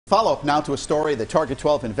Follow-up now to a story that Target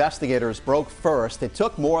 12 investigators broke first. It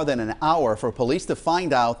took more than an hour for police to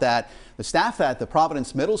find out that the staff at the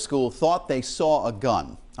Providence Middle School thought they saw a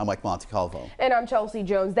gun. I'm Mike Montecalvo. And I'm Chelsea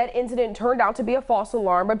Jones. That incident turned out to be a false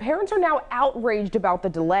alarm, but parents are now outraged about the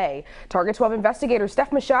delay. Target 12 investigator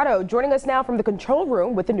Steph Machado joining us now from the control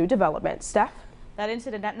room with the new developments. Steph? That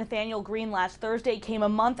incident at Nathanael Greene last Thursday came a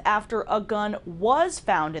month after a gun was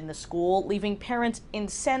found in the school, leaving parents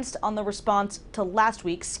incensed on the response to last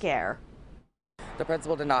week's scare. The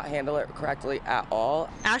principal did not handle it correctly at all.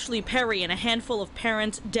 Ashley Perry and a handful of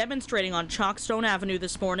parents demonstrating on Chalkstone Avenue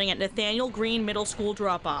this morning at Nathanael Greene Middle School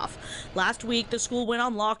drop-off. Last week, the school went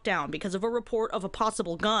on lockdown because of a report of a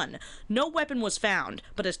possible gun. No weapon was found,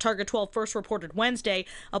 but as Target 12 first reported Wednesday,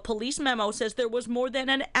 a police memo says there was more than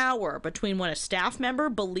an hour between when a staff member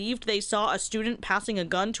believed they saw a student passing a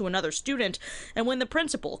gun to another student and when the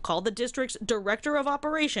principal called the district's director of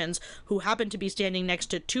operations, who happened to be standing next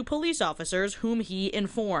to two police officers whom he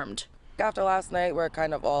informed. After last night, we're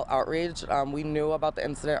kind of all outraged. We knew about the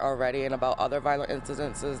incident already and about other violent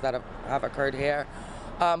incidences that have occurred here,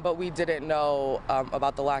 but we didn't know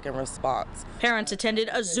about the lack in response. Parents attended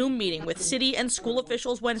a Zoom meeting with city and school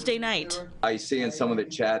officials Wednesday night. I see in some of the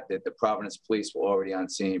chat that the Providence police were already on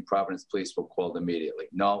scene. Providence police were called immediately.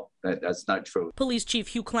 No, that's not true. Police Chief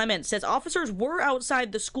Hugh Clement says officers were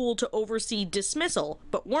outside the school to oversee dismissal,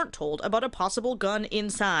 but weren't told about a possible gun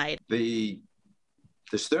inside. The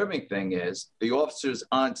disturbing thing is the officers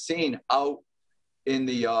on scene out in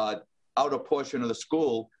the outer portion of the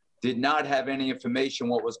school did not have any information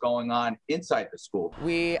what was going on inside the school.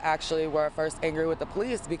 We actually were first angry with the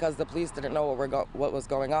police because the police didn't know what was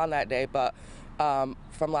going on that day, but from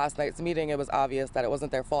last night's meeting, it was obvious that it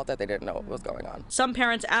wasn't their fault that they didn't know what was going on. Some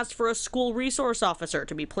parents asked for a school resource officer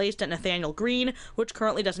to be placed at Nathanael Greene, which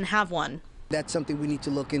currently doesn't have one. That's something we need to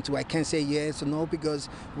look into. I can't say yes or no because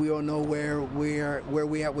we all know where we are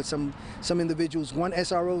with some individuals want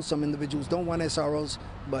SROs, some individuals don't want SROs,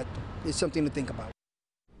 but it's something to think about.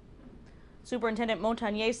 Superintendent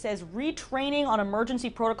Montagnier says retraining on emergency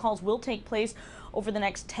protocols will take place over the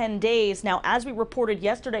next 10 days. Now, as we reported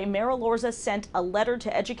yesterday, Mayor Lorza sent a letter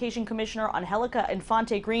to Education Commissioner Angelica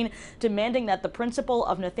Infante Green demanding that the principal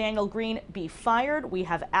of Nathanael Greene be fired. We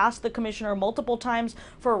have asked the commissioner multiple times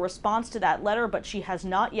for a response to that letter, but she has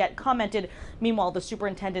not yet commented. Meanwhile, the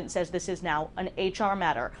superintendent says this is now an HR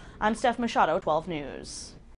matter. I'm Steph Machado, 12 News.